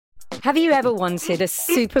Have you ever wanted a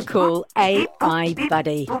super cool AI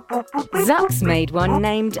buddy? Zuck's made one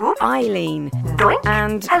named Eileen.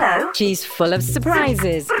 And she's full of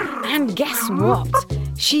surprises. And guess what?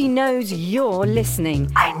 She knows you're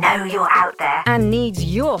listening. I know you're out there. And needs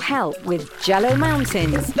your help with Jello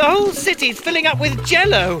Mountains. The whole city's filling up with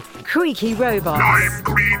Jello. Creaky robots. Lime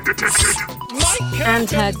green detected. And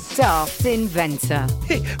her daft inventor.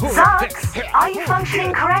 Zucks, are you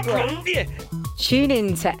functioning correctly? Tune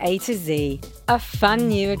in to A to Z, a fun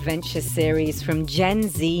new adventure series from Gen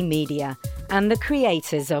Z Media and the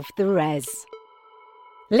creators of The Res.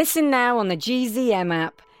 Listen now on the GZM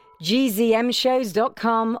app,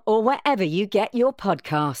 gzmshows.com, or wherever you get your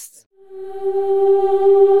podcasts.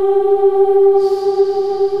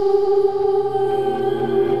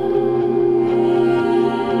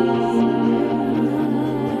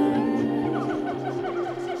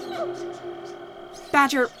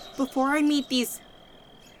 Badger, before I meet these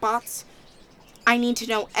bots, I need to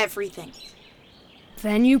know everything.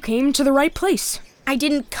 Then you came to the right place. I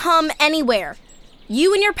didn't come anywhere.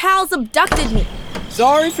 You and your pals abducted me.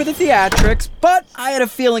 Sorry for the theatrics, but I had a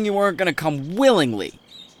feeling you weren't gonna come willingly.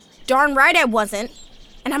 Darn right I wasn't.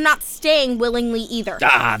 And I'm not staying willingly either.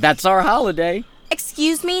 That's our holiday.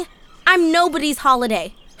 Excuse me? I'm nobody's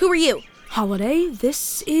holiday. Who are you? Holiday,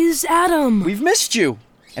 this is Adam. We've missed you.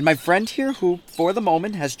 And my friend here, who, for the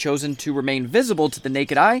moment, has chosen to remain visible to the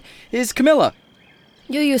naked eye, is Camilla.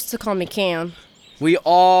 You used to call me Cam. We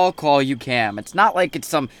all call you Cam. It's not like it's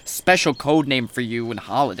some special code name for you and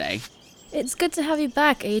Holiday. It's good to have you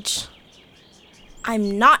back, H.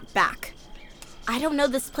 I'm not back. I don't know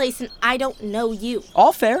this place and I don't know you.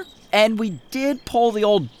 All fair. And we did pull the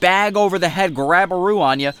old bag over the head grabberoo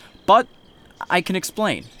on you, but I can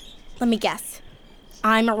explain. Let me guess.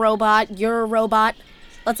 I'm a robot, you're a robot.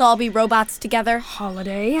 Let's all be robots together.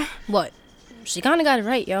 Holiday. What? She kinda got it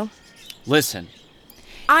right, yo. Listen.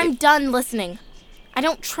 I'm done listening. I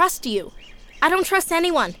don't trust you. I don't trust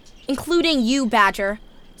anyone, including you, Badger.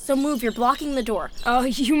 So move, you're blocking the door.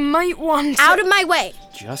 You might want to... Out of my way!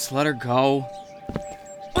 Just let her go.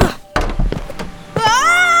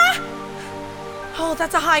 Ah! Oh,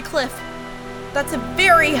 that's a high cliff. That's a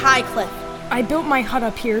very high cliff. I built my hut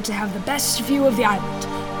up here to have the best view of the island.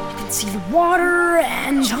 You can see the water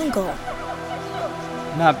and... Jungle.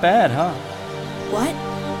 Not bad, huh? What?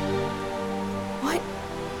 What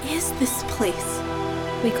is this place?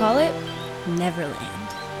 We call it Neverland.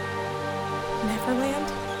 Neverland?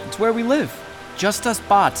 It's where we live. Just us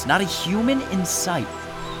bots, not a human in sight.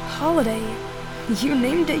 Holiday, you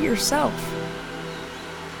named it yourself.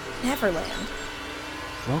 Neverland.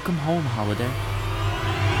 Welcome home, Holiday.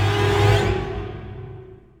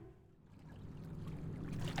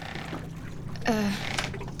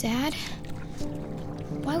 Dad?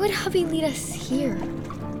 Why would hubby lead us here?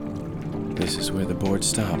 This is where the board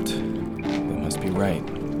stopped. They must be right.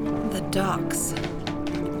 The docks.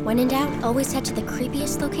 When in doubt, always head to the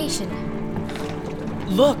creepiest location.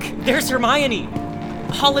 Look, there's Hermione.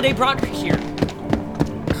 Holiday brought her here.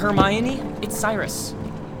 Hermione, it's Cyrus.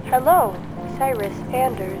 Hello, Cyrus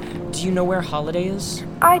Anders. Do you know where Holiday is?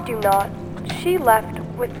 I do not. She left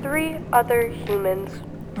with 3 other humans.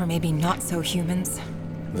 Or maybe not so humans.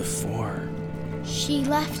 The 4. She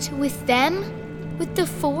left with them? With the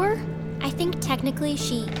 4? I think technically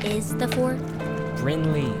she is the 4.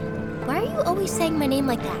 Brinley. Why are you always saying my name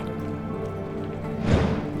like that?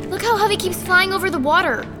 Look how Hovey keeps flying over the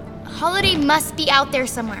water. Holiday must be out there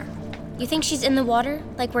somewhere. You think she's in the water,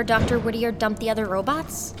 like where Dr. Whittier dumped the other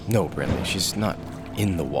robots? No, Brinley, she's not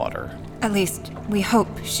in the water. At least, we hope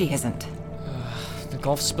she isn't. The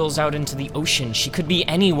Gulf spills out into the ocean. She could be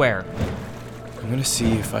anywhere. I'm gonna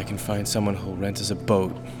see if I can find someone who'll rent us a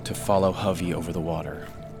boat to follow Hovey over the water.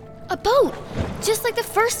 A boat! Just like the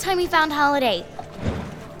first time we found Holiday.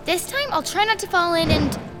 This time, I'll try not to fall in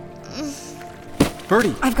and...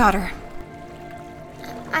 Birdie! I've got her.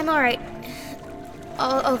 I'm alright.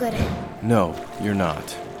 Oh, good. No, you're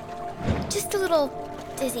not. Just a little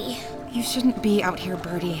dizzy. You shouldn't be out here,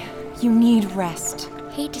 Birdie. You need rest.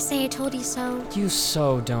 Hate to say I told you so. You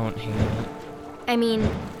so don't, Haley. I mean,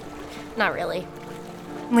 not really.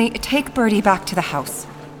 Lee, take Birdie back to the house.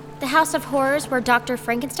 The House of Horrors where Dr.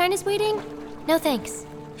 Frankenstein is waiting? No thanks.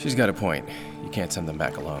 She's got a point. You can't send them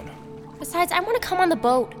back alone. Besides, I want to come on the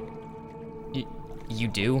boat. You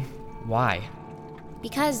do? Why?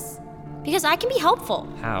 Because I can be helpful.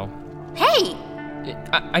 How? Hey!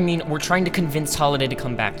 I mean, we're trying to convince Holiday to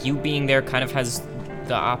come back. You being there kind of has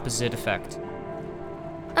the opposite effect.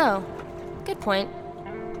 Oh, good point.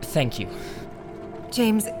 Thank you.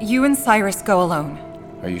 James, you and Cyrus go alone.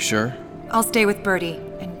 Are you sure? I'll stay with Birdie,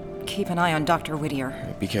 and keep an eye on Dr.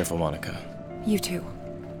 Whittier. Be careful, Monica. You too.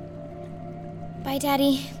 Bye,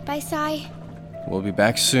 Daddy. Bye, Sai. We'll be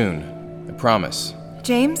back soon. I promise.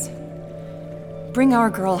 James, bring our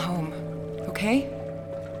girl home, okay?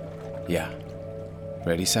 Yeah.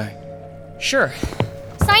 Ready, Sai? Sure.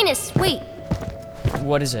 Sinus, wait.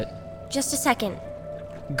 What is it? Just a second.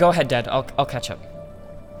 Go ahead, Dad. I'll catch up.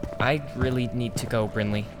 I really need to go,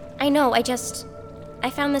 Brinley. I know, I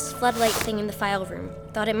found this floodlight thing in the file room.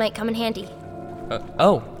 Thought it might come in handy.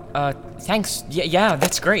 Thanks. Yeah,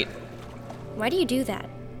 that's great. Why do you do that?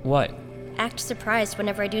 What? Act surprised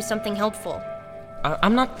whenever I do something helpful.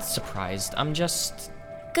 I'm not surprised. I'm just...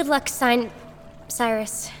 Good luck,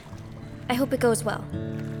 Cyrus. I hope it goes well.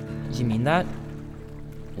 You mean that?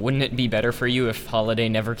 Wouldn't it be better for you if Holiday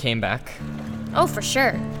never came back? Oh, for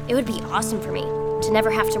sure. It would be awesome for me to never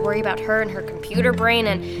have to worry about her and her computer brain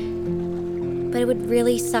But it would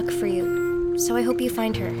really suck for you. So I hope you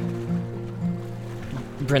find her.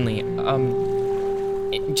 Brinley,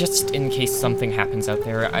 just in case something happens out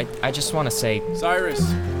there, I just want to say... Cyrus!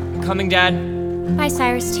 Coming, Dad. Bye,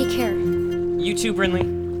 Cyrus. Take care. You too,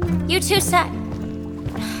 Brinley. You too, Seth.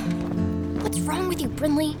 What's wrong with you,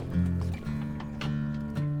 Brinley?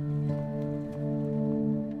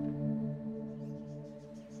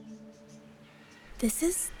 This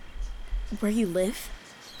is where you live?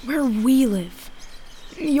 Where we live.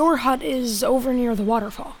 Your hut is over near the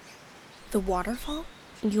waterfall. The waterfall?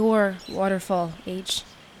 Your waterfall, H.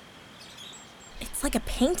 It's like a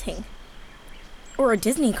painting. Or a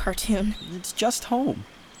Disney cartoon. It's just home.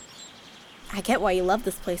 I get why you love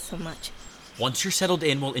this place so much. Once you're settled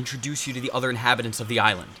in, we'll introduce you to the other inhabitants of the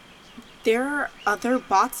island. There are other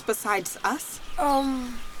bots besides us?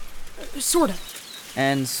 Sort of.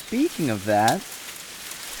 And speaking of that...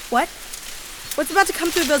 What? What's about to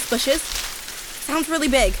come through those bushes? Sounds really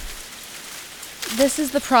big. This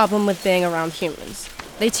is the problem with being around humans.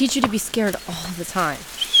 They teach you to be scared all the time.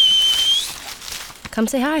 Come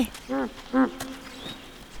say hi.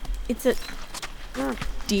 It's a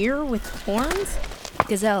deer with horns?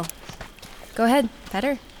 Gazelle. Go ahead, pet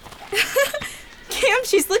her. Cam,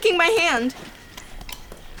 she's licking my hand.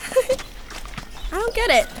 I don't get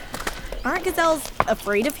it. Aren't gazelles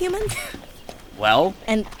afraid of humans? Well?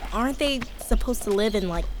 And aren't they supposed to live in,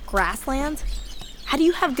 like, grasslands? How do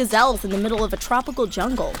you have gazelles in the middle of a tropical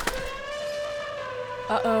jungle?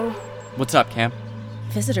 Uh-oh. What's up, Cam?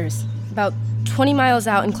 Visitors. About 20 miles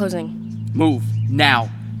out and closing. Move, now.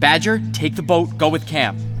 Badger, take the boat, go with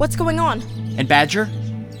Cam. What's going on? And Badger,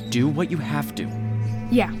 do what you have to.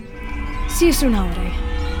 Yeah. See you soon, Holiday.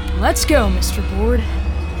 Let's go, Mr. Board.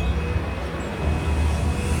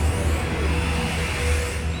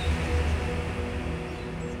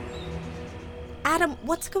 Adam,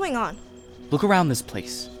 what's going on? Look around this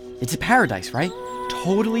place. It's a paradise, right?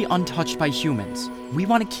 Totally untouched by humans. We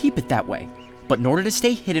want to keep it that way. But in order to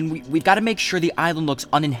stay hidden, we've got to make sure the island looks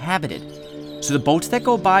uninhabited. So the boats that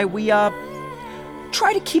go by, we,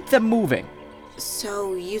 try to keep them moving.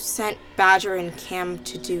 So you sent Badger and Cam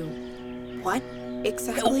to do what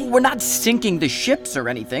exactly? We're not sinking the ships or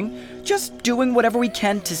anything, just doing whatever we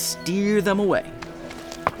can to steer them away.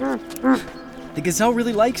 The gazelle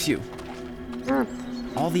really likes you.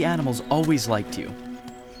 All the animals always liked you.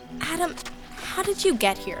 Adam, how did you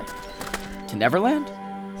get here? To Neverland?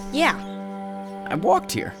 Yeah. I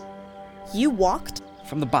walked here. You walked?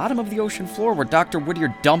 From the bottom of the ocean floor where Dr.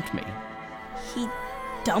 Whittier dumped me. He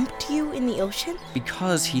dumped you in the ocean?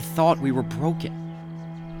 Because he thought we were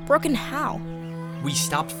broken. Broken how? We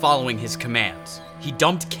stopped following his commands. He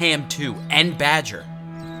dumped Cam too, and Badger.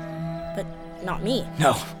 But not me.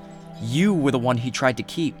 No, you were the one he tried to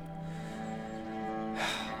keep.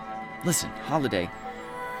 Listen, Holiday,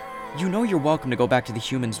 you know you're welcome to go back to the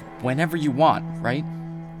humans whenever you want, right?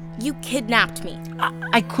 You kidnapped me.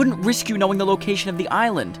 I couldn't risk you knowing the location of the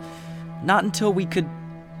island. Not until we could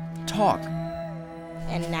talk.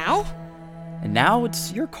 And now? And now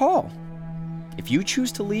it's your call. If you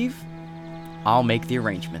choose to leave, I'll make the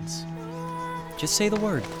arrangements. Just say the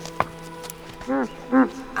word.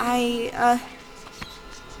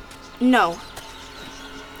 No.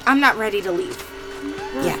 I'm not ready to leave.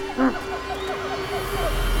 Yeah.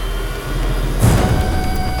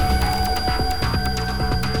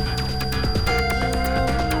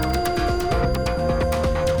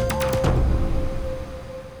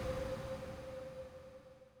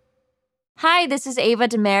 Hi, this is Ava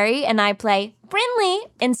DeMary, and I play Brinley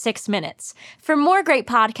in 6 Minutes. For more great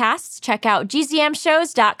podcasts, check out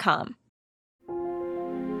gzmshows.com.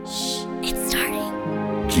 Shh, it's starting.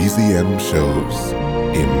 GZM Shows.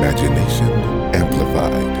 Imagination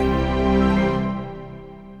Amplified.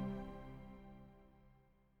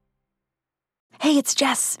 it's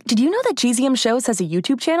Jess. Did you know that GZM Shows has a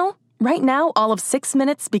YouTube channel? Right now, all of 6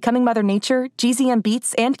 Minutes, Becoming Mother Nature, GZM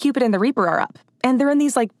Beats, and Cupid and the Reaper are up. And they're in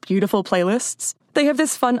these, beautiful playlists. They have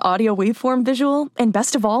this fun audio waveform visual, and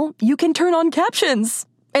best of all, you can turn on captions.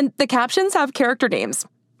 And the captions have character names.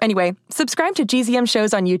 Anyway, subscribe to GZM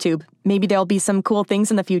Shows on YouTube. Maybe there'll be some cool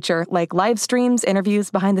things in the future, like live streams,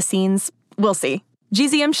 interviews, behind the scenes. We'll see.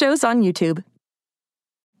 GZM Shows on YouTube.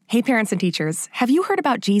 Hey parents and teachers, have you heard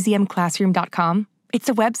about gzmclassroom.com? It's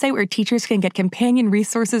a website where teachers can get companion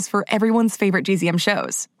resources for everyone's favorite GZM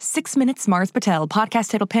shows. 6 Minutes, Mars Patel,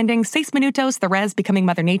 Podcast Title Pending, 6 Minutos, The Res, Becoming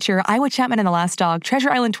Mother Nature, Iowa Chapman and the Last Dog, Treasure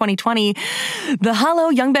Island 2020, The Hollow,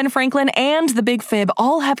 Young Ben Franklin, and The Big Fib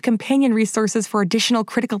all have companion resources for additional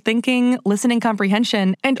critical thinking, listening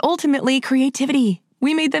comprehension, and ultimately creativity.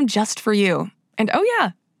 We made them just for you. And oh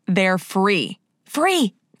yeah, they're free.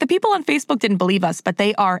 Free! The people on Facebook didn't believe us, but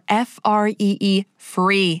they are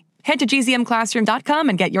free. Head to gzmclassroom.com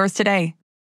and get yours today.